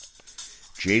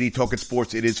JD Talking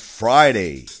Sports. It is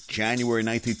Friday, January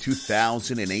 19th,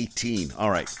 2018. All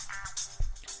right.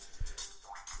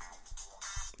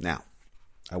 Now,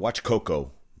 I watched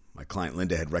Coco. My client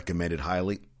Linda had recommended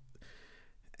highly.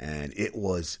 And it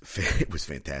was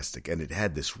fantastic. And it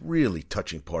had this really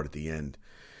touching part at the end.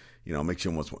 You know, makes you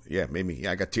almost, I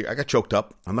got choked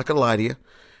up. I'm not going to lie to you.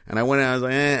 And I went out, I was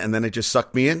like, and then it just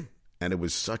sucked me in. And it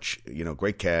was such,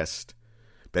 great cast.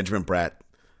 Benjamin Bratt,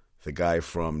 the guy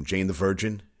from Jane the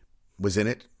Virgin, was in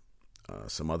it.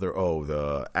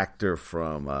 The actor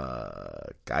from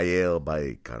Gael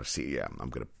by Garcia. I'm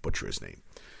going to butcher his name.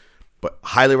 But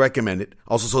highly recommend it.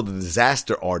 Also saw The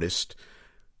Disaster Artist,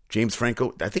 James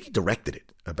Franco. I think he directed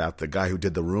it, about the guy who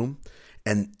did The Room.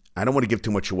 And I don't want to give too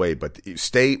much away, but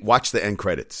watch the end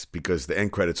credits, because the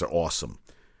end credits are awesome.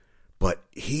 But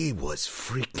he was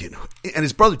freaking, and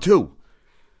his brother too,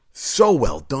 so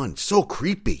well done, so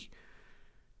creepy.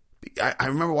 I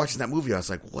remember watching that movie. I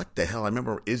was like, what the hell? I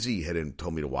remember Izzy had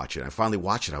told me to watch it. I finally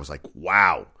watched it. I was like,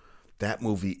 wow, that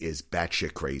movie is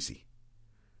batshit crazy.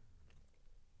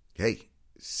 Hey,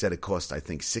 said it cost, I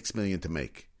think, $6 million to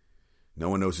make. No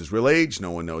one knows his real age. No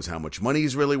one knows how much money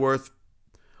he's really worth.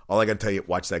 All I got to tell you,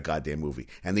 watch that goddamn movie.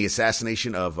 And the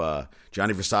assassination of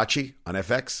Gianni Versace on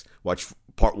FX, watch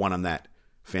part 1 on that.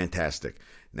 Fantastic.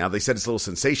 Now, they said it's a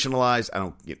little sensationalized.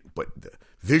 But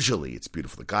visually, it's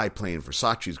beautiful. The guy playing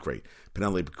Versace is great.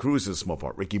 Penelope Cruz is a small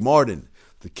part. Ricky Martin,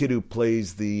 the kid who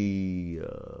plays the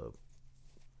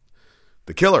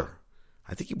killer.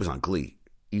 I think he was on Glee.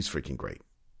 He's freaking great.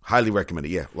 Highly recommend it.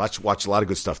 Yeah, watch a lot of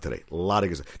good stuff today. A lot of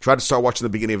good stuff. Tried to start watching the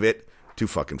beginning of it. Too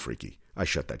fucking freaky. I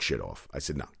shut that shit off. I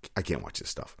said, no, I can't watch this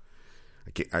stuff.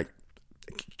 I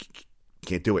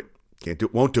can't do it. Can't do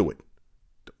it. Won't do it.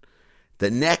 The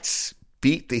Nets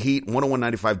beat the Heat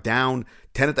 101-95, down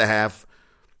 10 at the half.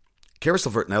 Karis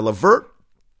LeVert. Now, LeVert,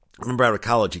 I remember out of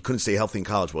college, he couldn't stay healthy in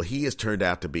college. Well, he has turned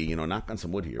out to be, knock on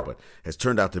some wood here, but has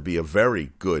turned out to be a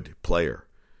very good player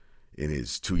in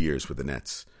his 2 years with the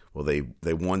Nets. Well,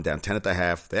 they won down 10 at the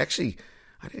half. They actually,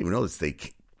 I didn't even know this,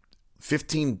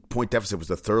 15-point deficit was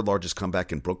the third largest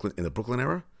comeback in the Brooklyn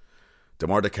era.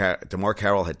 DeMar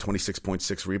Carroll had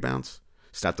 26.6 rebounds,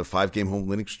 snapped a 5-game home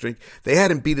winning streak. They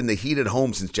hadn't beaten the Heat at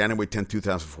home since January 10,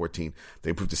 2014.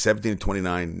 They improved to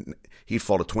 17-29. Heat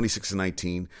fall to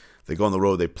 26-19. They go on the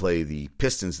road. They play the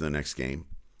Pistons in the next game.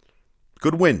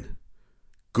 Good win.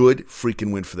 Good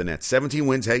freaking win for the Nets. 17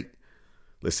 wins. Hey,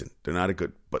 listen, they're not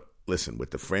but listen, with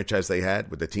the franchise they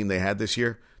had, with the team they had this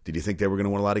year, did you think they were going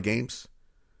to win a lot of games?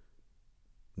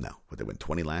 No. Would they win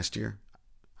 20 last year?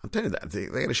 I'm telling you that.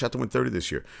 They had a shot to win 30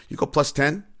 this year. You go plus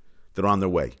 10, they're on their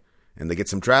way. And they get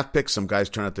some draft picks. Some guys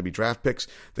turn out to be draft picks.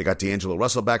 They got D'Angelo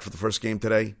Russell back for the first game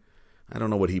today. I don't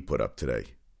know what he put up today.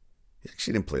 He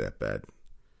actually didn't play that bad.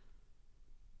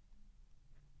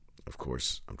 Of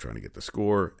course, I'm trying to get the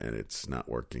score, and it's not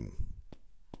working.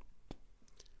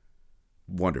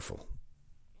 Wonderful.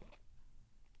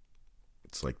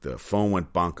 It's like the phone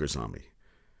went bonkers on me.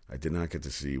 I did not get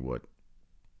to see what...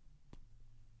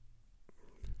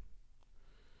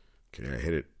 Okay, I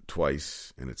hit it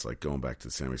twice, and it's like going back to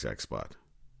the same exact spot.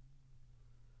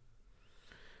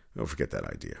 Don't forget that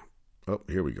idea. Oh,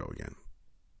 here we go again.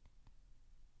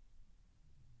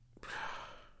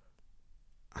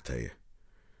 I'll tell you,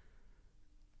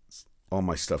 all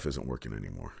my stuff isn't working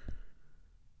anymore.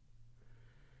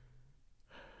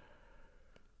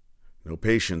 No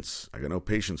patience. I got no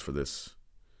patience for this.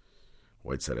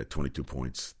 Whiteside had 22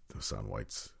 points. Hassan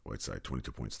Whiteside,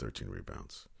 22 points, 13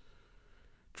 rebounds.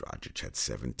 Dragic had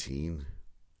 17.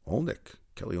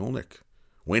 Kelly Olynyk.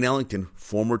 Wayne Ellington,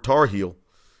 former Tar Heel,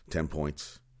 10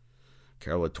 points.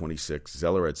 Carroll had 26.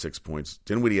 Zeller had 6 points.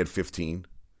 Dinwiddie had 15.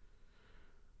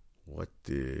 What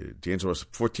did D'Angelo?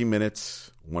 14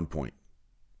 minutes, 1 point.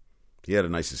 He had a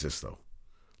nice assist, though.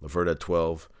 LeVert had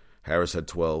 12. Harris had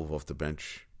 12 off the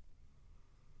bench.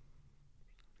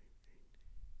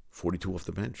 42 off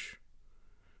the bench.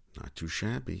 Not too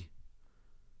shabby.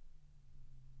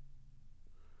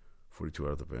 42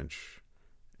 out of the bench.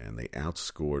 And they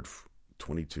outscored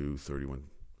 22-31,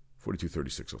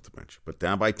 42-36 off the bench. But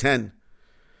down by 10.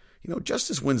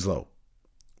 Justice Winslow.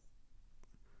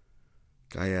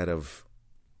 Guy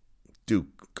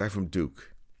from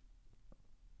Duke.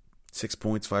 6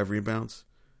 points, 5 rebounds.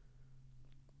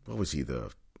 What was he,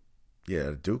 Duke? He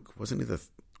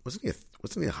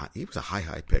was a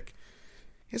high pick.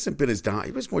 He hasn't been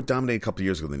he was more dominating a couple of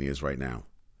years ago than he is right now.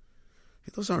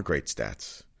 Those aren't great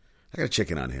stats. I got to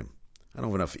check in on him. I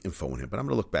don't have enough info on him, but I'm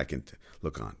going to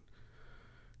look on.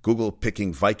 Google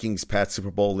picking Vikings, Pats,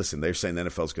 Super Bowl. Listen, they're saying the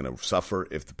NFL is going to suffer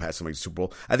if the Pats don't make the Super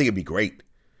Bowl. I think it'd be great.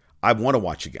 I want to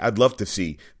watch it. I'd love to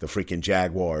see the freaking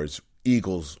Jaguars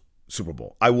Eagles Super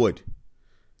Bowl. I would.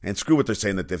 And screw what they're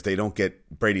saying that if they don't get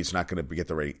Brady, it's not going to get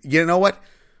the rating. You know what?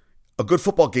 A good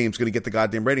football game is going to get the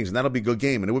goddamn ratings, and that'll be a good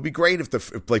game. And it would be great if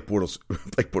Blake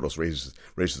Bortles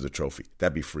raises the trophy.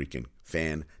 That'd be freaking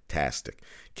fantastic.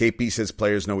 KP says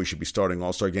players know he should be starting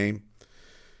All-Star game.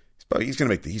 But he's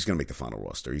going to make the final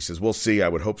roster. He says, we'll see. I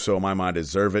would hope so. In my mind, I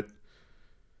deserve it.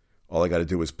 All I got to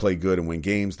do is play good and win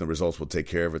games. The results will take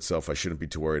care of itself. I shouldn't be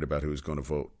too worried about who's going to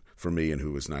vote for me and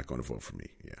who is not going to vote for me.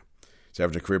 Yeah. He's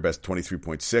averaging a career best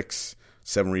 23.6,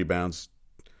 7 rebounds,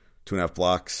 2.5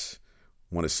 blocks,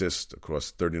 1 assist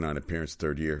across 39 appearances,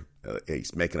 third year.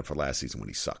 He's making up for last season when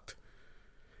he sucked.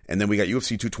 And then we got UFC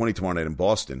 220 tomorrow night in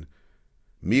Boston.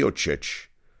 Miocic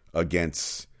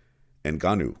against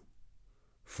Ngannou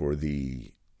for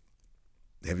the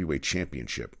heavyweight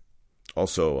championship.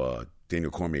 Also,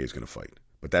 Daniel Cormier is going to fight,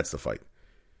 but that's the fight.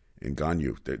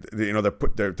 Ngannou,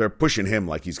 they're pushing him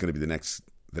like he's going to be the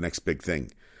next big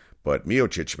thing. But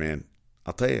Miocic, man,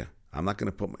 I'll tell you, I'm not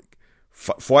going to put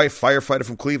firefighter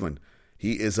from Cleveland.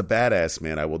 He is a badass,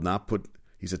 man. I will not put.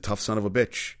 He's a tough son of a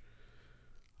bitch.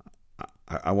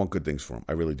 I want good things for him.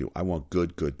 I really do. I want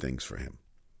good things for him.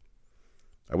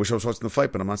 I wish I was watching the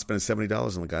fight, but I'm not spending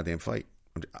 $70 on the goddamn fight.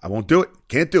 I won't do it.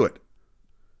 Can't do it.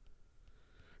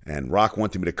 And Rock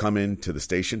wanted me to come into the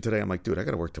station today. I'm like, dude, I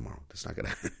got to work tomorrow. That's not going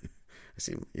to. I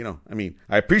see,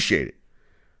 I appreciate it.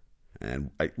 And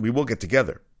we will get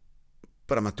together.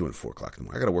 But I'm not doing it 4 o'clock in the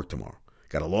morning. I got to work tomorrow.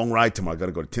 Got a long ride tomorrow. I got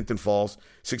to go to Tinton Falls,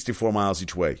 64 miles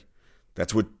each way.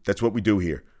 That's what we do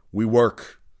here. We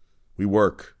work.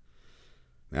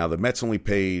 Now the Mets only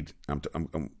paid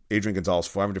Adrian Gonzalez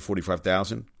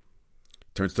 $445,000.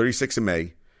 Turns 36 in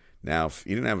May. Now if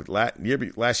he didn't have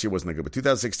it last year wasn't that good, but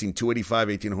 2016 285,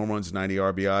 18 home runs, 90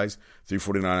 RBIs,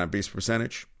 349 on base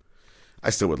percentage. I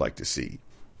still would like to see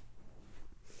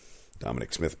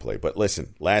Dominic Smith play. But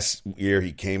listen, last year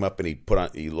he came up and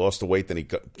he lost the weight, then he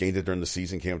gained it during the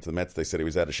season, came up to the Mets. They said he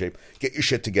was out of shape. Get your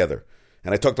shit together.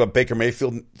 And I talked about Baker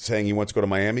Mayfield saying he wants to go to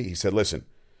Miami. He said, listen,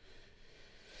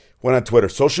 went on Twitter,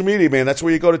 social media, man, that's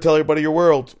where you go to tell everybody your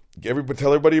world.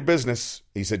 Tell everybody your business.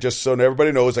 He said, just so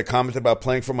everybody knows, I commented about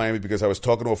playing for Miami because I was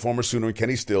talking to a former Sooner and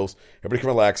Kenny Stills. Everybody can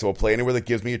relax. I will play anywhere that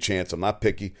gives me a chance. I'm not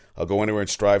picky. I'll go anywhere and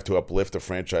strive to uplift the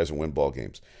franchise and win ball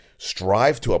games.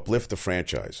 Strive to uplift the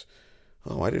franchise.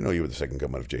 Oh, I didn't know you were the second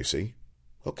coming of JC.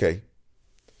 Okay.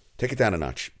 Take it down a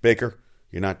notch. Baker,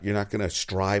 you're not going to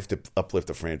strive to uplift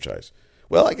the franchise.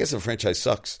 Well, I guess the franchise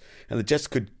sucks. And the Jets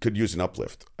could use an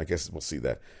uplift. I guess we'll see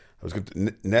that. I was going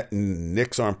to,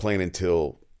 Knicks aren't playing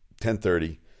until 10:30.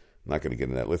 I'm not going to get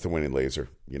into that. Lithuanian Laser.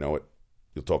 You know what?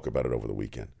 You'll talk about it over the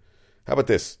weekend. How about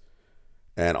this?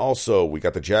 And also, we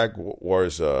got the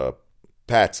Jaguars,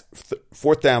 Pats,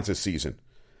 4th downs this season.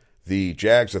 The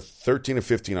Jags are 13 of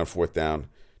 15 on 4th down.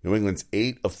 New England's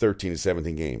 8 of 13 in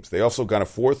 17 games. They also got a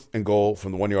 4th and goal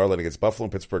from the 1-yard line against Buffalo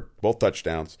and Pittsburgh, both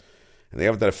touchdowns. And they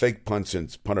haven't done a fake punt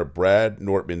since punter Brad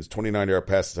Nortman's 29-yard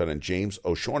pass touchdown and James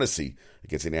O'Shaughnessy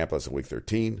against Indianapolis in Week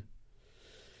 13.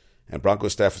 And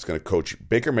Broncos staff is going to coach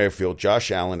Baker Mayfield,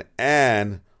 Josh Allen,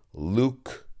 and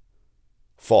Luke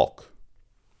Falk.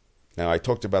 Now, I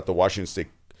talked about the Washington State.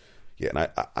 Yeah, and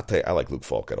I'll tell you, I like Luke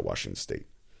Falk out of Washington State.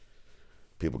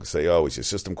 People can say, oh, he's a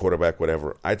system quarterback,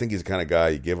 whatever. I think he's the kind of guy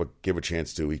you give a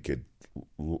chance to, he could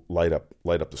light up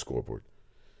the scoreboard.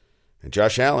 And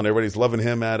Josh Allen, everybody's loving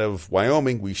him out of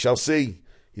Wyoming. We shall see.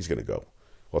 He's going to go.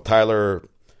 Well, Tyler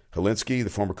Helinski,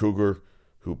 the former Cougar,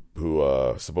 who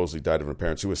supposedly died of an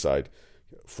apparent suicide,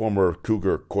 former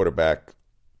Cougar quarterback.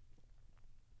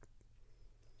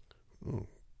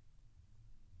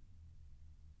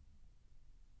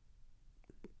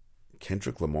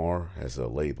 Kendrick Lamar has a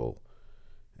label.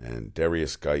 And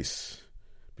Darius Geis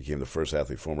became the first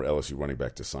athlete, former LSU running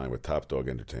back, to sign with Top Dog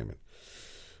Entertainment.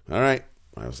 All right.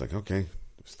 I was like, okay,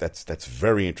 that's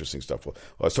very interesting stuff. Well,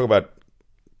 let's talk about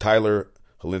Tyler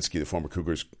Helinski, the former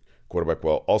Cougars quarterback.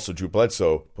 Well, also Drew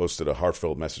Bledsoe posted a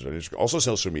heartfelt message on Instagram. Also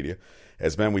social media.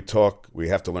 As men, we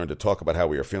have to learn to talk about how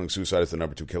we are feeling. Suicide is the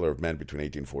number 2 killer of men between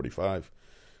 18 and 45.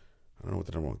 I don't know what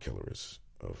the number 1 killer is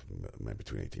of men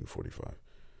between 18 and 45.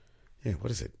 Yeah, what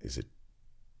is it? Is it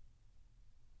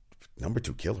number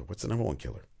 2 killer? What's the number 1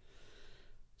 killer?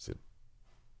 Is it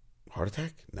heart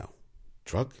attack? No.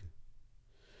 Drug?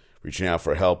 Reaching out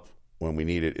for help when we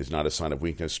need it is not a sign of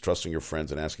weakness. Trusting your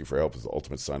friends and asking for help is the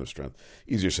ultimate sign of strength.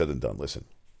 Easier said than done. Listen,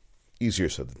 easier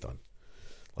said than done.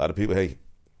 A lot of people, hey,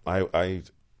 I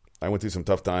went through some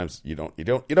tough times. You don't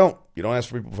ask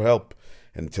for people for help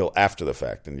until after the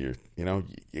fact, and you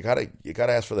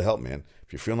gotta ask for the help, man.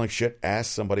 If you're feeling like shit,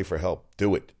 ask somebody for help.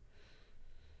 Do it.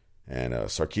 And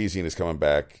Sarkisian is coming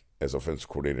back as offensive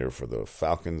coordinator for the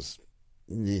Falcons.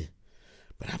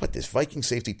 But how about this? Viking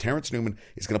safety Terrence Newman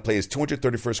is going to play his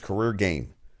 231st career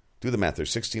game. Do the math. There's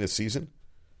 16 a season.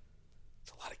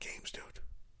 That's a lot of games, dude.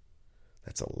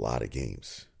 That's a lot of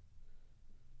games.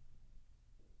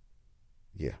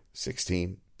 Yeah,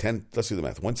 16, 10. Let's do the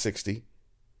math. 160,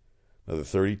 another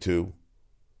 32,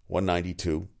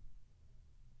 192.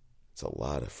 It's a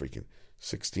lot of freaking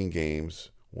 16 games,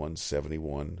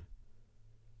 171,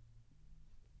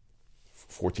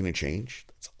 14 and change.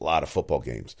 That's a lot of football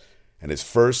games. And his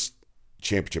first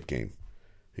championship game,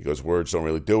 he goes, words don't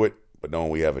really do it, but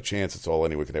knowing we have a chance, it's all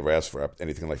anyone could ever ask for,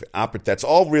 anything like that. That's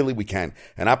all really we can.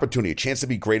 An opportunity, a chance to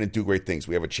be great and do great things.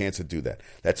 We have a chance to do that.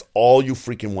 That's all you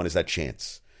freaking want is that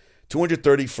chance.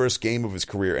 231st game of his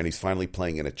career, and he's finally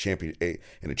playing in a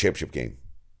championship game.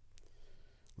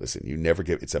 Listen, you never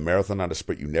give. It's a marathon, not a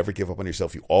sprint. You never give up on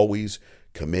yourself. You always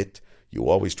commit. You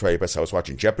always try your best. I was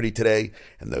watching Jeopardy today,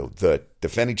 and the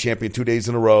defending champion 2 days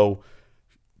in a row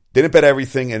didn't bet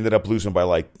everything, ended up losing by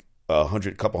like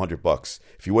couple $100.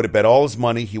 If he would have bet all his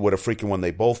money, he would have freaking won.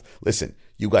 They both, listen,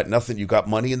 you got nothing. You got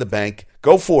money in the bank.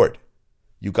 Go for it.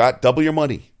 You got double your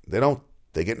money. They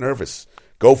get nervous.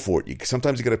 Go for it.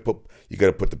 Sometimes you got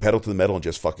to put the pedal to the metal and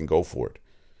just fucking go for it.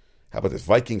 How about this?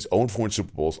 Vikings own 4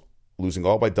 Super Bowls, losing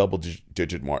all by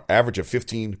double-digit mark, average of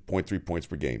 15.3 points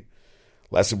per game.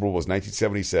 Last Super Bowl was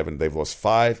 1977. They've lost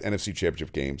 5 NFC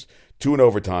Championship games, 2 in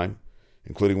overtime,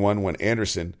 including one when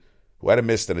Anderson, who had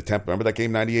missed an attempt, remember that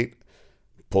game, 98?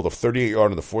 Pulled a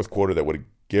 38-yard in the fourth quarter that would have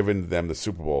given them the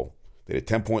Super Bowl. They had a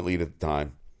 10-point lead at the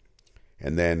time.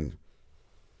 And then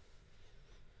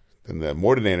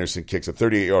Morten Anderson kicks a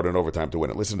 38-yard in overtime to win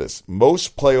it. Listen to this.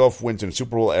 Most playoff wins in a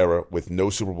Super Bowl era with no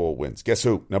Super Bowl wins. Guess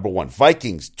who? Number 1,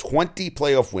 Vikings, 20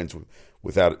 playoff wins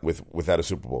without a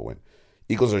Super Bowl win.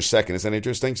 Eagles are second. Isn't that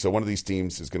interesting? So one of these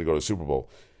teams is going to go to the Super Bowl.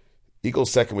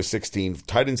 Eagles second with 16.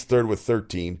 Titans third with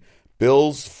 13.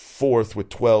 Bills fourth with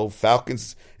 12.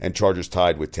 Falcons and Chargers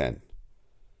tied with 10.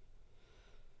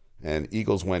 And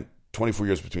Eagles went 24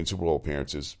 years between Super Bowl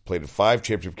appearances, played in 5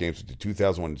 championship games between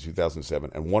 2001 and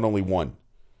 2007, and won only 1.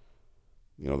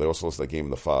 They also lost that game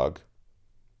in the fog.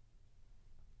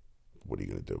 What are you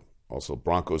going to do? Also,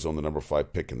 Broncos own the number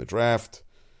 5 pick in the draft.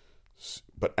 This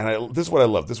is what I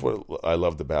love. This is what I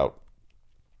loved about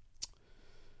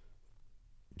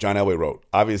John Elway wrote.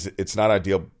 Obviously, it's not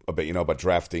ideal about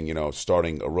drafting,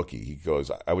 starting a rookie. He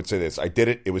goes, I would say this. I did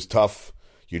it. It was tough.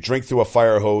 You drink through a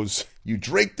fire hose.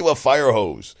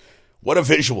 What a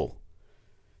visual.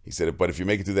 He said, but if you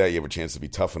make it through that, you have a chance to be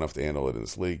tough enough to handle it in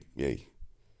this league. Yay.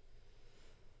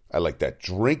 I like that.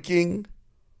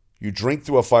 You drink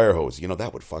through a fire hose.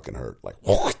 That would fucking hurt. Like,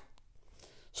 what?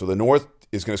 So the North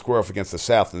is going to square off against the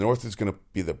South. The North is going to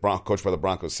be coached by the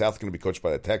Broncos. South is going to be coached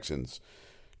by the Texans.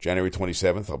 January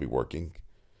 27th, I'll be working.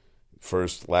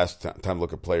 Last time to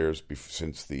look at players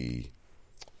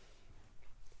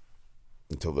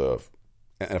until the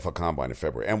NFL Combine in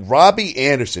February. And Robbie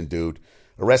Anderson, dude,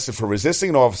 arrested for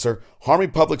resisting an officer, harming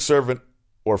public servant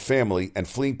or family, and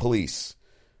fleeing police.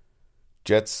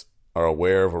 Jets are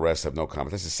aware of arrest, have no comment.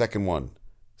 That's the second one.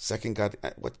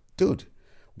 What, dude,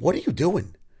 what are you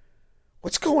doing?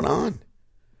 What's going on?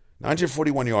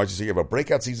 941 yards. You have a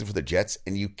breakout season for the Jets,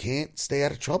 and you can't stay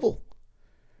out of trouble.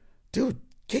 Dude,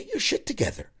 get your shit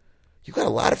together. You got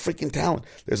a lot of freaking talent.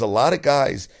 There's a lot of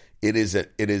guys.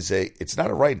 It's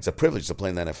not a right. It's a privilege to play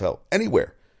in the NFL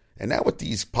anywhere. And now with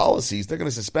these policies, they're going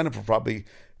to suspend him for probably.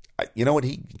 You know what?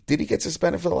 Did he get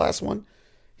suspended for the last one?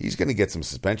 He's going to get some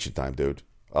suspension time, dude.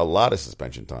 A lot of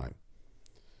suspension time.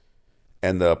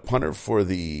 And the punter for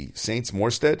the Saints,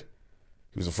 Morstead,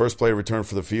 he was the first player returned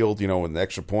for the field, in the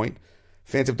extra point.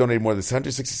 Fans have donated more than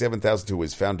 $167,000 to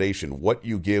his foundation. What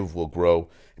you give will grow.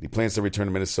 And he plans to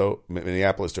return to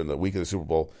Minneapolis during the week of the Super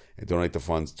Bowl and donate the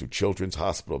funds to Children's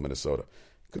Hospital of Minnesota.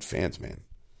 Good fans, man.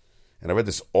 And I read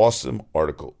this awesome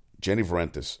article, Jenny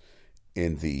Varentis,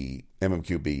 in the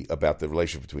MMQB about the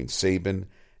relationship between Saban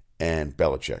and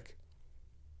Belichick.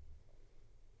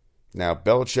 Now,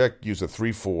 Belichick used a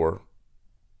 3-4.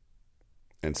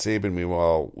 And Saban,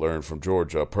 meanwhile, learned from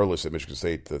George Perlis at Michigan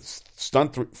State the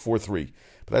stunt 4-3.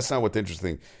 But that's not what's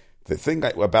interesting. The thing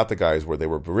about the guys were they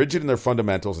were rigid in their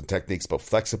fundamentals and techniques, but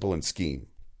flexible in scheme.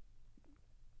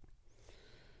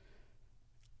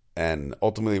 And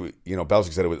ultimately,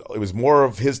 Belichick said it was more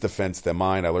of his defense than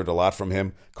mine. I learned a lot from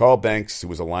him. Carl Banks, who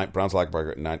was a Browns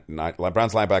linebacker in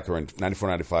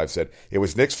 94-95, said it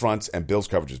was Nick's fronts and Bill's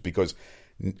coverages because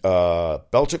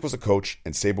Belichick was a coach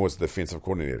and Saban was the defensive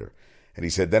coordinator. And he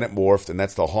said, then it morphed, and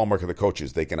that's the hallmark of the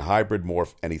coaches. They can hybrid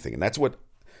morph anything. And that's what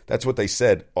they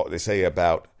said. They say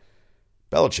about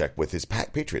Belichick with his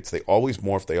Patriots. They always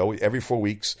morph. Every 4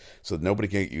 weeks, so that nobody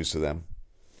can get used to them.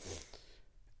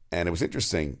 And it was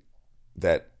interesting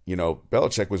that,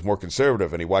 Belichick was more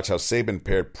conservative, and he watched how Saban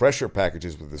paired pressure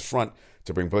packages with his front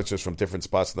to bring blitzers from different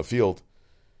spots in the field.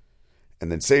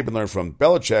 And then Saban learned from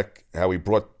Belichick how he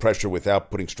brought pressure without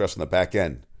putting stress on the back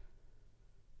end.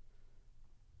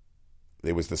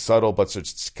 There was the subtle but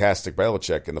sarcastic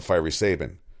Belichick and the fiery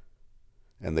Saban.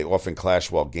 And they often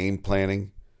clashed while game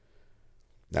planning.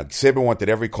 Now, Saban wanted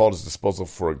every call at his disposal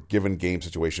for a given game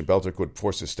situation. Belichick would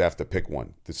force his staff to pick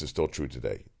one. This is still true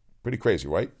today. Pretty crazy,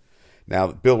 right?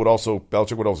 Now,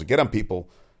 Belichick would also get on people,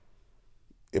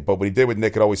 but what he did with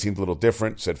Nick, it always seemed a little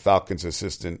different, said Falcons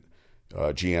assistant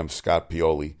GM Scott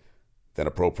Pioli, than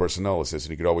a pro personnel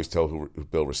assistant. He could always tell who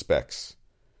Bill respects.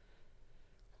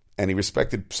 And he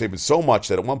respected Saban so much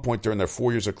that at one point during their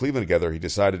 4 years of Cleveland together, he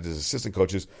decided his assistant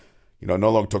coaches, no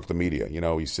longer took the media.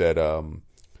 He said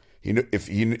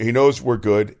he knows we're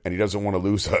good and he doesn't want to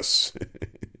lose us.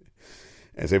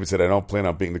 And Saban said, I don't plan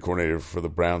on being the coordinator for the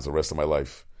Browns the rest of my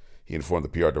life. He informed the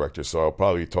PR director, so I'll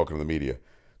probably be talking to the media.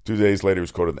 2 days later, he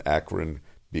was quoted in the Akron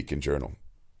Beacon Journal.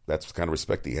 That's the kind of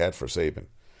respect he had for Saban.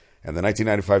 And the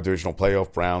 1995 divisional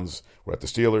playoff, Browns were at the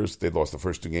Steelers. They'd lost the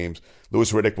first 2 games.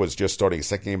 Louis Riddick was just starting his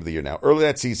second game of the year. Now, early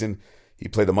that season, he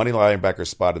played the money linebacker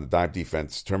spot in the dime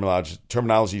defense. Terminology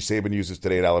Saban uses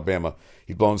today at Alabama.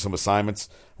 He'd blown some assignments.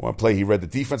 One play, he read the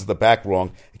defense at the back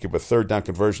wrong. He gave a third down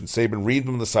conversion. Saban reamed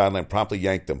him on the sideline, promptly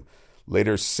yanked him.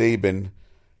 Later, Saban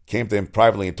came to him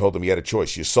privately and told him he had a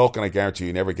choice. You sulk, and I guarantee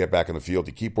you never get back on the field.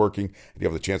 You keep working, and you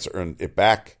have the chance to earn it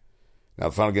back. Now,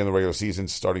 the final game of the regular season,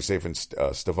 starting Saban,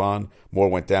 Stevan Moore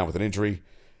went down with an injury.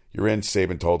 You're in,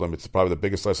 Saban told him. It's probably the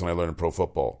biggest lesson I learned in pro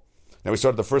football. Now, we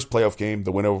started the first playoff game,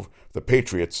 the win over the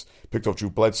Patriots, picked off Drew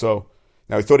Bledsoe.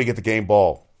 Now, he thought he'd get the game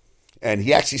ball. And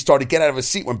he actually started to get out of his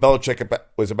seat when Belichick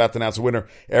was about to announce the winner,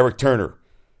 Eric Turner.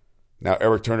 Now,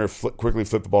 Eric Turner quickly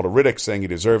flipped the ball to Riddick, saying he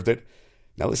deserved it.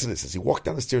 Now, listen to this. As he walked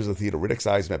down the stairs of the theater, Riddick's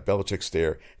eyes met Belichick's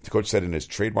stare. The coach said in his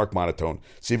trademark monotone,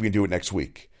 see if we can do it next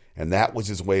week. And that was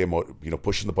his way of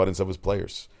pushing the buttons of his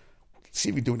players. See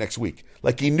if we can do it next week.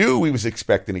 Like he knew he was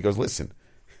expecting. He goes, listen,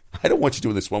 I don't want you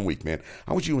doing this 1 week, man.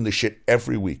 I want you doing this shit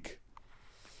every week.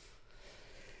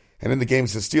 And in the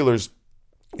games, the Steelers,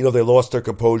 they lost their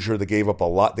composure. They gave up a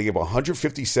lot. They gave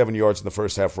 157 yards in the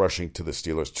first half rushing to the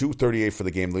Steelers. 238 for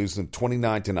the game, losing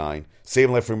 29-9. Saban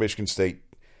left for Michigan State.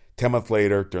 10 months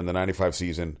later, during the 95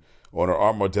 season, owner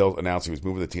Art Modell announced he was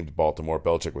moving the team to Baltimore.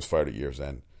 Belichick was fired at year's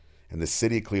end. And the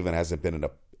city of Cleveland hasn't been in an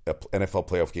NFL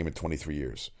playoff game in 23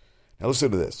 years. Now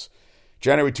listen to this.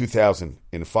 January 2000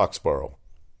 in Foxborough.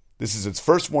 This is its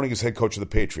first morning as head coach of the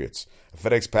Patriots. A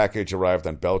FedEx package arrived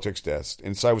on Belichick's desk.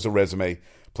 Inside was a resume,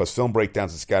 plus film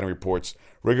breakdowns and scouting reports,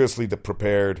 rigorously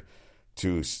prepared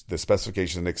to the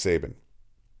specifications of Nick Saban.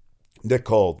 Nick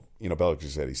called, Belichick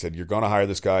said. He said, you're going to hire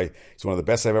this guy. He's one of the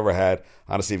best I've ever had.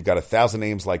 Honestly, you've got 1,000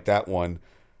 names like that one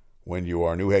when you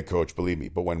are a new head coach, believe me.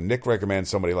 But when Nick recommends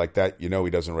somebody like that, he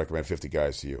doesn't recommend 50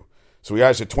 guys to you. So he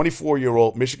hires a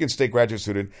 24-year-old Michigan State graduate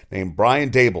student named Brian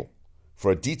Dable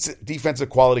for a defensive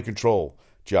quality control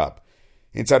job.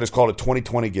 Insiders call it a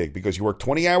 2020 gig because you work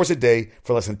 20 hours a day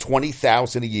for less than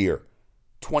 $20,000 a year.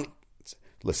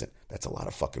 Listen, that's a lot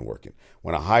of fucking working.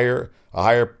 When a higher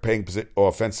paying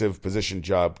offensive position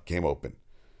job came open,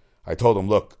 I told him,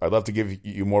 look, I'd love to give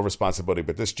you more responsibility,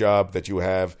 but this job that you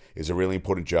have is a really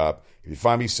important job. If you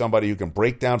find me somebody who can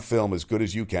break down film as good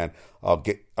as you can, I'll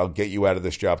get you out of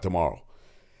this job tomorrow.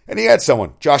 And he had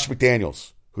someone, Josh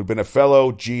McDaniels, who'd been a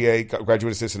fellow GA,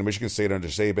 graduate assistant at Michigan State under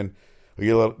Saban. A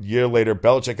year later,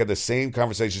 Belichick had the same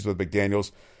conversations with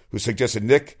McDaniels, who suggested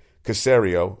Nick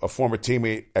Caserio, a former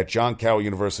teammate at John Carroll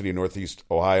University in Northeast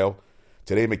Ohio.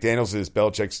 Today, McDaniels is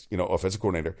Belichick's offensive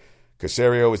coordinator.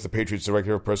 Caserio is the Patriots'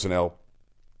 director of personnel.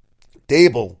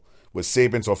 Dable was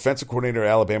Saban's offensive coordinator at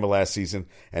Alabama last season,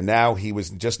 and now he was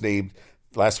just named,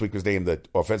 last week was named the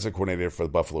offensive coordinator for the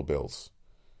Buffalo Bills.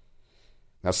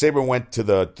 Now, Saban went to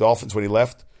the Dolphins when he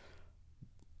left.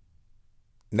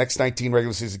 Next 19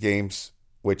 regular season games,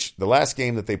 which the last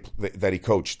game that he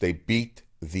coached, they beat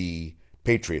the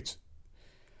Patriots.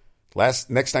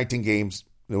 Next 19 games,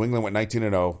 New England went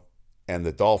 19-0, and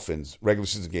the Dolphins, regular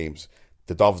season games,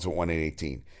 the Dolphins went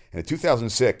 1-18. And in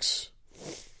 2006,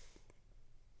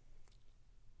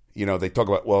 they talk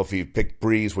about, well, if he picked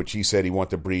Breeze, which he said he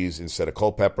wanted Breeze instead of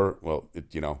Culpepper, well,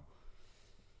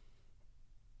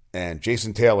 And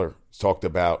Jason Taylor talked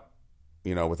about,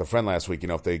 with a friend last week,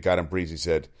 if they got him Breeze, he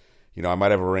said, I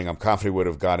might have a ring. I'm confident he would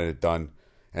have gotten it done.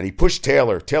 And he pushed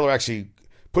Taylor. Taylor actually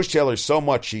pushed Taylor so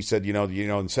much, he said,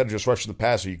 instead of just rushing the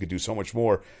passer, you could do so much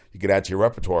more. You could add to your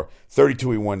repertoire.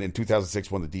 32 he won in 2006,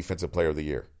 won the Defensive Player of the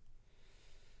Year.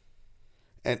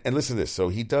 And listen to this. So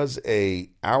he does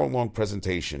a hour-long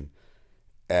presentation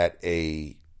at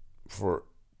a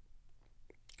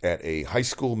high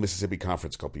school Mississippi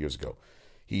conference a couple years ago.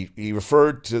 He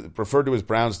referred to his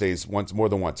Browns days more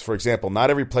than once. For example, not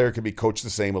every player can be coached the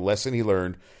same. A lesson he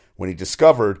learned when he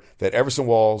discovered that Everson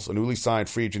Walls, a newly signed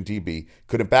free agent DB,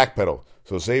 couldn't backpedal.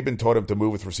 So Saban taught him to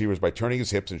move with receivers by turning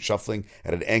his hips and shuffling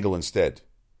at an angle instead.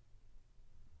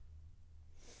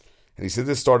 And he said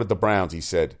this started the Browns. He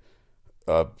said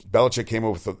Belichick came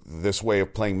up with this way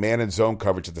of playing man and zone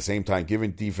coverage at the same time,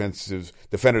 giving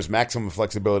defenders maximum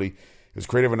flexibility. It was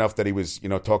creative enough that he was,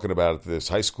 talking about it, this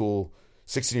high school,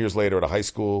 16 years later at a high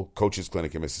school coaches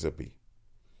clinic in Mississippi.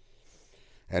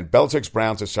 And Belichick's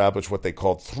Browns established what they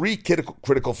called 3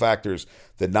 critical factors,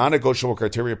 the non-negotiable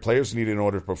criteria players need in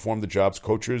order to perform the jobs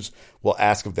coaches will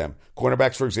ask of them.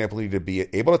 Cornerbacks, for example, need to be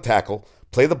able to tackle,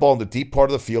 play the ball in the deep part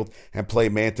of the field, and play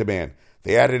man-to-man.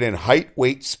 They added in height,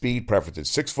 weight, speed preferences,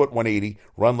 6 foot 180,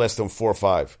 run less than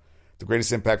 4.5. The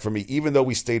greatest impact for me, even though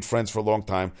we stayed friends for a long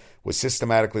time, was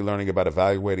systematically learning about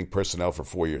evaluating personnel for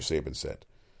 4 years, Saban said.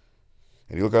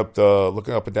 And you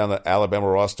looking up and down the Alabama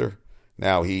roster,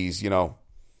 now he's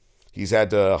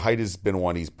had height has been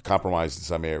one. He's compromised in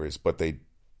some areas, but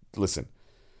listen.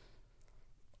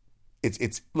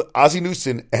 It's Ozzie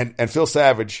Newsome and Phil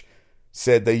Savage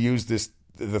said they used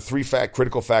the 3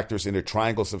 critical factors in their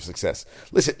triangles of success.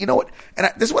 Listen, you know what? And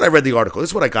this is what I read the article. This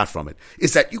is what I got from it.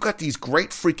 Is that you got these great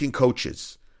freaking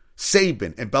coaches,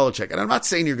 Saban and Belichick. And I'm not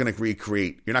saying you're going to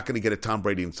recreate. You're not going to get a Tom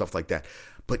Brady and stuff like that.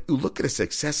 But you look at a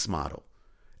success model,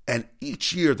 and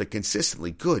each year they're consistently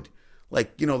good.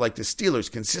 Like the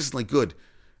Steelers, consistently good.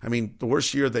 I mean, the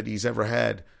worst year that he's ever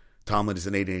had, Tomlin, is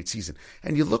an 8-8 season.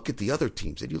 And you look at the other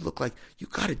teams, and you look like you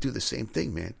got to do the same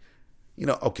thing, man.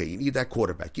 Okay, you need that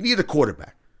quarterback. You need a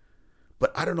quarterback.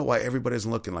 But I don't know why everybody isn't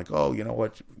looking like, oh, you know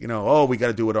what? We got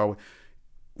to do it our way.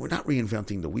 We're not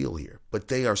reinventing the wheel here. But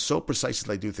they are so precise that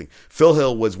they do things. Phil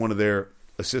Hill was one of their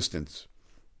assistants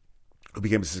who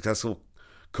became a successful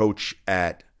coach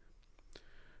at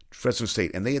Fresno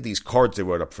State, and they had these cards they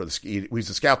wrote up for he was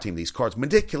the scout team, these cards,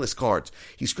 ridiculous cards.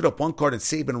 He screwed up one card and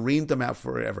Saban reamed them out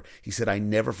forever. He said, I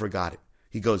never forgot it.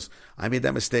 He goes, I made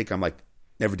that mistake. I'm like,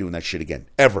 never doing that shit again,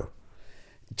 ever.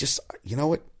 Just, you know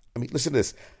what? I mean, listen to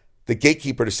this. The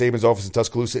gatekeeper to Saban's office in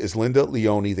Tuscaloosa is Linda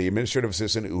Leone, the administrative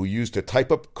assistant who used to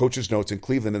type up coaches' notes in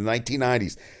Cleveland in the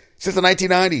 1990s. Since the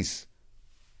 1990s.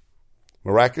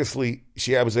 Miraculously,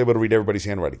 I was able to read everybody's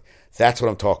handwriting. That's what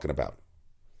I'm talking about.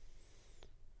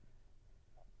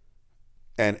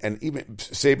 And even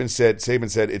Saban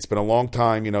said it's been a long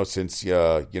time, since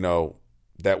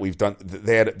that we've done.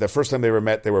 They had the first time they ever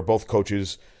met. They were both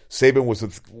coaches. Saban was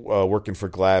working for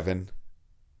Glavin.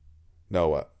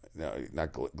 No,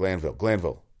 not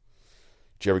Glanville.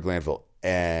 Jerry Glanville,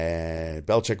 and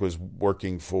Belichick was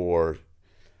working for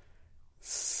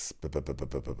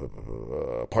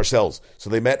Parcells. So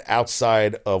they met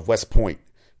outside of West Point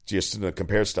just to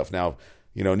compare stuff. Now,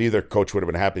 neither coach would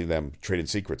have been happy to them trading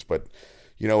secrets, but.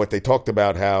 What they talked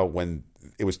about how when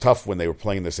it was tough when they were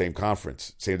playing the same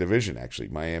conference, same division, actually,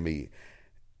 Miami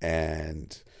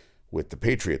and with the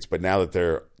Patriots. But now that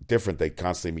they're different, they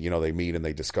constantly, they meet and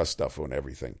they discuss stuff and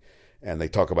everything. And they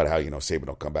talk about how, Saban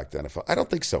will come back to the NFL. I don't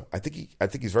think so. I think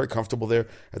he's very comfortable there.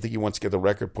 I think he wants to get the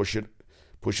record, push it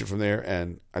from there.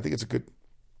 And I think it's a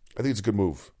good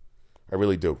move. I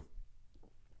really do.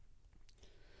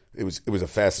 It was a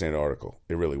fascinating article.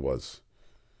 It really was.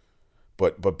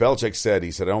 But Belichick said, I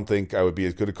don't think I would be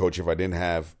as good a coach if I didn't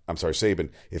have, Saban,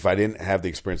 if I didn't have the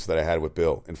experience that I had with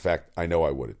Bill. In fact, I know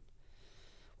I wouldn't.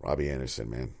 Robbie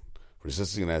Anderson, man.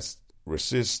 Resisting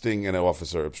an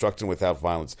officer, obstructing without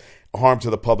violence, harm to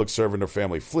the public servant or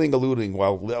family, fleeing, eluding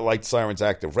while light sirens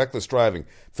active, reckless driving,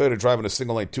 failure to drive in a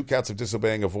single lane, 2 counts of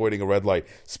disobeying, avoiding a red light,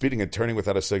 speeding and turning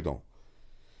without a signal.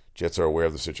 Jets are aware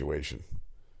of the situation.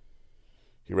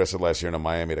 He arrested last year in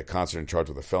Miami at a concert and charged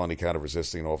with a felony count of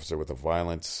resisting an officer with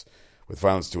violence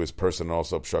to his person and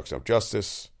also obstruction of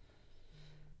justice.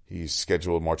 He's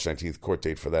scheduled March 19th court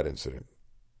date for that incident.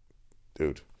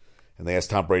 Dude. And they asked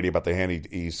Tom Brady about the hand.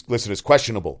 He's listed as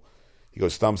questionable. He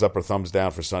goes, thumbs up or thumbs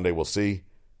down for Sunday, we'll see.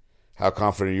 How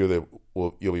confident are you that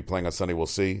you'll be playing on Sunday, we'll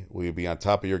see. Will you be on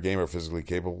top of your game or physically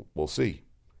capable, we'll see.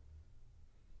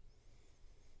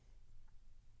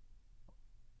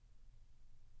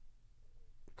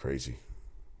 Crazy.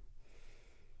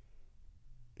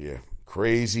 Yeah.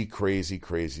 Crazy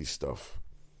stuff.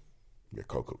 Yeah,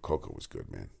 Coco was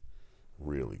good, man.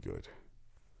 Really good.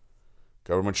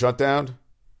 Government shutdown?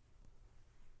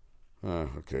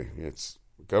 Okay. It's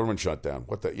government shutdown.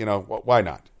 What the, why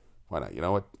not? Why not? You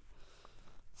know what?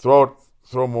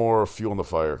 Throw more fuel in the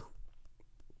fire.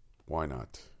 Why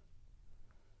not?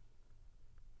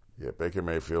 Yeah, Baker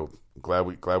Mayfield. Glad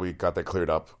we got that cleared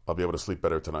up. I'll be able to sleep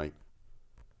better tonight.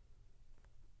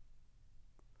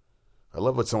 I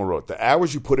love what someone wrote. The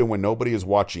hours you put in when nobody is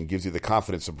watching gives you the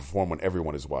confidence to perform when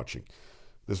everyone is watching.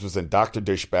 This was in Dr.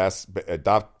 Dish Basketball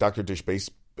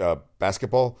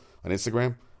on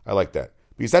Instagram. I like that.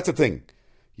 Because that's the thing.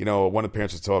 You know, one of the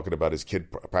parents was talking about his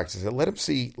kid practice. Let's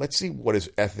see what his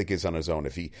ethic is on his own.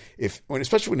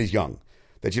 Especially when he's young,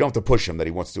 that you don't have to push him that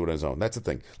he wants to do it on his own. That's the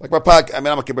thing. Like my podcast, I'm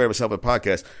not comparing myself to a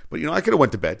podcast, but I could have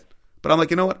went to bed. But I'm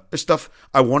like, you know what? There's stuff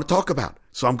I want to talk about.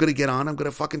 So I'm going to get on. I'm going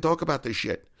to fucking talk about this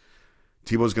shit.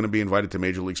 Tebow's going to be invited to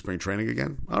Major League Spring Training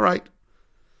again. All right.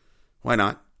 Why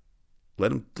not?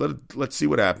 Let's see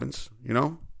what happens,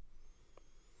 Now,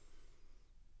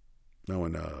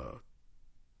 when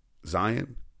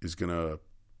Zion is going to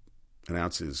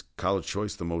announce his college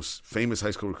choice, the most famous high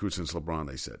school recruit since LeBron,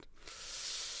 they said.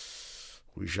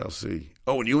 We shall see.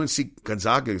 Oh, and UNC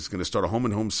Gonzaga is going to start a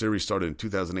home-and-home series started in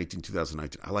 2018,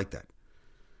 2019. I like that.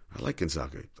 I like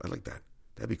Gonzaga. I like that.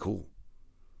 That'd be cool.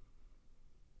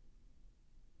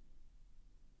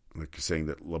 Like you're saying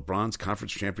that LeBron's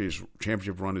conference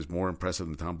championship run is more impressive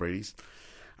than Tom Brady's.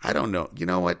 I don't know. You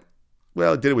know what?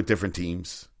 Well, it did it with different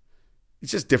teams.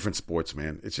 It's just different sports,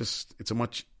 man. I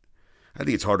think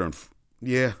it's harder.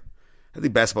 I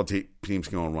think basketball teams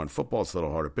can go and run. Football's a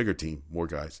little harder. Bigger team, more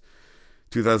guys.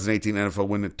 2018 NFL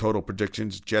win total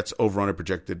predictions. Jets over-under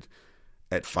projected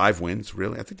at 5 wins.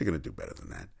 Really? I think they're going to do better than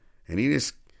that. And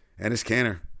Enes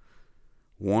Kanter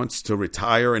wants to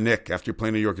retire a Knick. After you play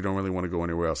in New York, you don't really want to go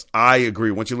anywhere else. I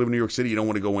agree. Once you live in New York City, you don't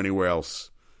want to go anywhere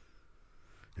else.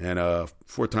 And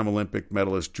 4-time Olympic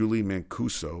medalist Julie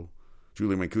Mancuso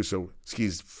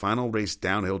skis final race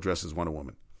downhill dressed as Wonder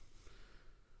Woman.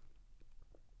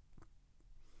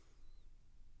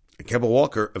 And Kemba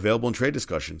Walker available in trade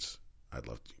discussions. I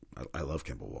love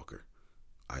Kemba Walker.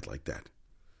 I'd like that.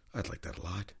 I'd like that a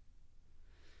lot.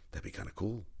 That'd be kind of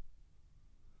cool.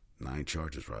 9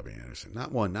 charges, Robbie Anderson.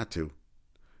 Not 1, not 2.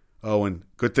 Oh, and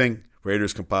good thing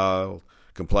Raiders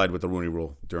complied with the Rooney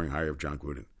Rule during hire of John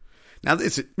Gruden. Now,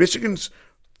 Michigan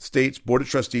State's Board of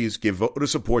Trustees give vote of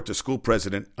support to school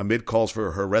president amid calls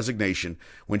for her resignation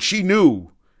when she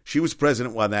knew she was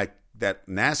president while that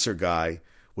Nasser guy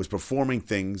was performing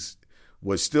things,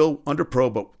 was still under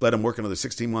probe, but let him work another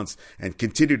 16 months and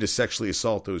continued to sexually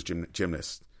assault those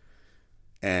gymnasts.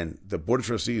 And the Board of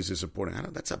Trustees is supporting.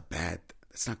 That's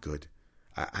not good.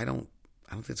 I don't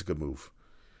think it's a good move.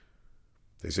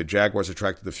 They said Jaguars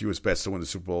attracted the fewest bets to win the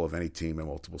Super Bowl of any team in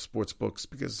multiple sports books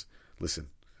because, listen,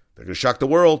 they're going to shock the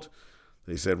world.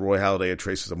 They said Roy Halladay had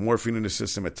traces of morphine in his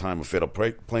system at time of fatal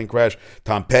plane crash.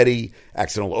 Tom Petty,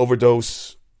 accidental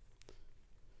overdose.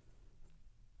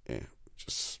 Yeah,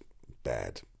 just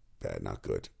bad, not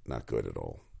good at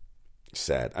all.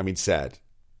 Sad. Sad.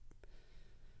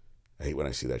 I hate when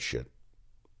I see that shit.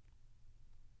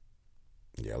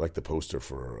 Yeah, I like the poster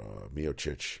for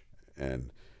Miocic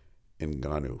and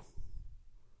Ngannou.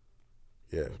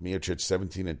 Yeah, Miocic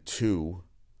 17-2,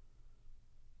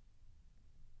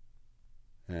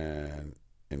 and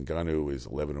Ngannou is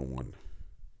 11-1.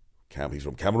 He's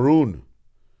from Cameroon.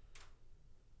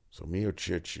 So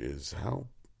Miocic is how?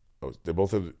 Oh, they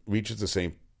both have reaches the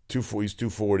same. He's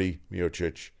 240.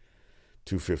 Miocic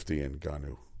 250, and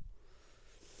Ngannou.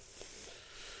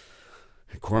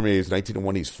 Cormier is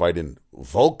 19-1. He's fighting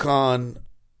Volkan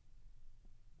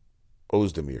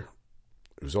Ozdemir,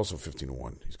 who's also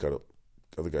 15-1. He's got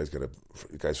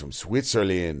guys from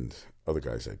Switzerland. Other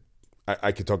guys,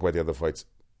 I could talk about the other fights.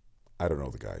 I don't know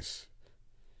the guys.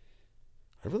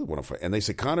 I really want to fight. And they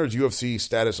say Connor's UFC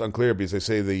status unclear because they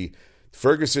say the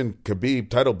Ferguson Khabib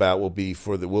title bout will be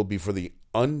for the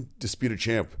undisputed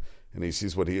champ. And he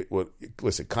sees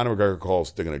listen, Conor McGregor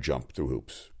calls, they're going to jump through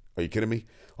hoops. Are you kidding me?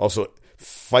 Also,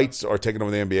 fights are taking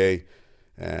over the NBA,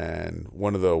 and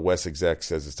one of the West execs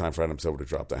says it's time for Adam Silver to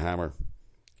drop the hammer.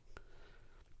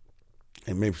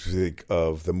 And maybe think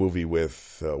of the movie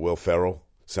with Will Ferrell,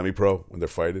 Semi-Pro, when they're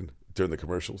fighting during the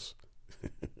commercials.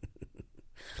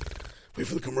 Wait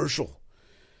for the commercial.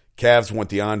 Cavs want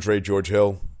DeAndre George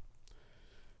Hill.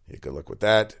 Yeah, good luck with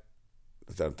that.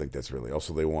 I don't think that's really.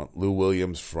 Also, they want Lou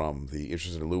Williams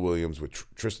interested in Lou Williams with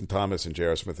Tristan Thompson and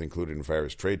J.R. Smith included in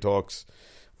various trade talks.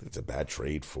 I think it's a bad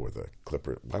trade for the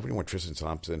Clippers. Why would you want Tristan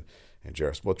Thompson and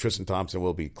J.R. Smith? Well, Tristan Thompson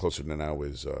will be closer to now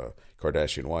his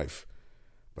Kardashian wife.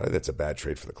 But I think that's a bad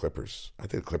trade for the Clippers. I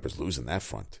think the Clippers lose in that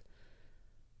front.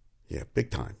 Yeah,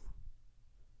 big time.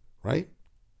 Right?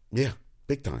 Yeah,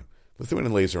 big time.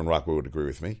 Lithuanian Laser and Rockwood would agree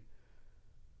with me.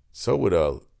 So would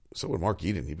Mark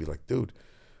Eden. He'd be like, dude,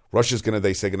 Russia's going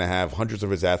to have hundreds of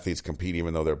his athletes compete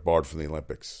even though they're barred from the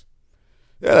Olympics.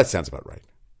 Yeah, that sounds about right.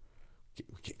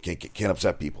 Can't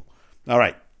upset people. All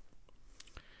right.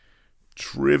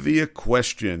 Trivia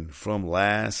question from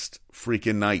last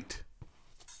freaking night.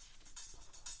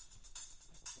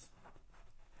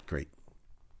 Great.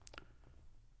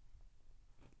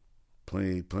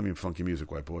 Play me funky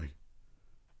music, white boy.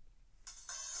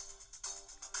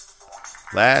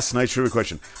 Last night's trivia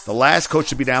question. The last coach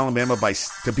to beat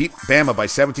Bama by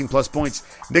 17 plus points,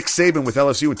 Nick Saban with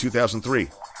LSU in 2003.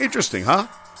 Interesting, huh?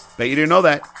 Bet you didn't know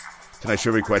that. Tonight's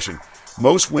trivia question.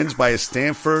 Most wins by a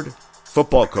Stanford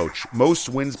football coach. Most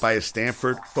wins by a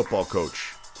Stanford football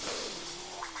coach.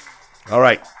 All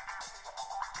right.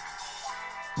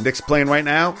 Nick's playing right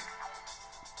now.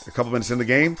 A couple minutes in the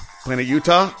game. Playing at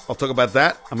Utah. I'll talk about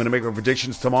that. I'm going to make my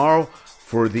predictions tomorrow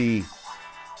for the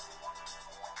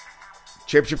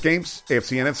championship games,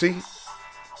 AFC,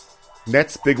 NFC.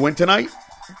 Nets, big win tonight.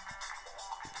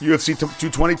 UFC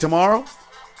 220 tomorrow.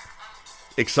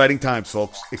 Exciting times,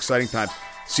 folks. Exciting times.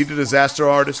 See the Disaster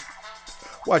Artist.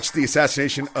 Watch the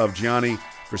assassination of Gianni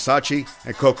Versace.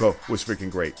 And Coco was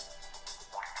freaking great.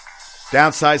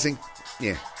 Downsizing.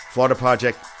 Yeah. Florida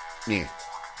Project. Yeah.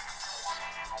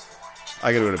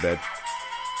 I gotta go to bed.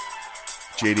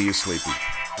 JD is sleepy.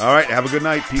 All right. Have a good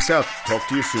night. Peace out. Talk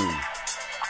to you soon.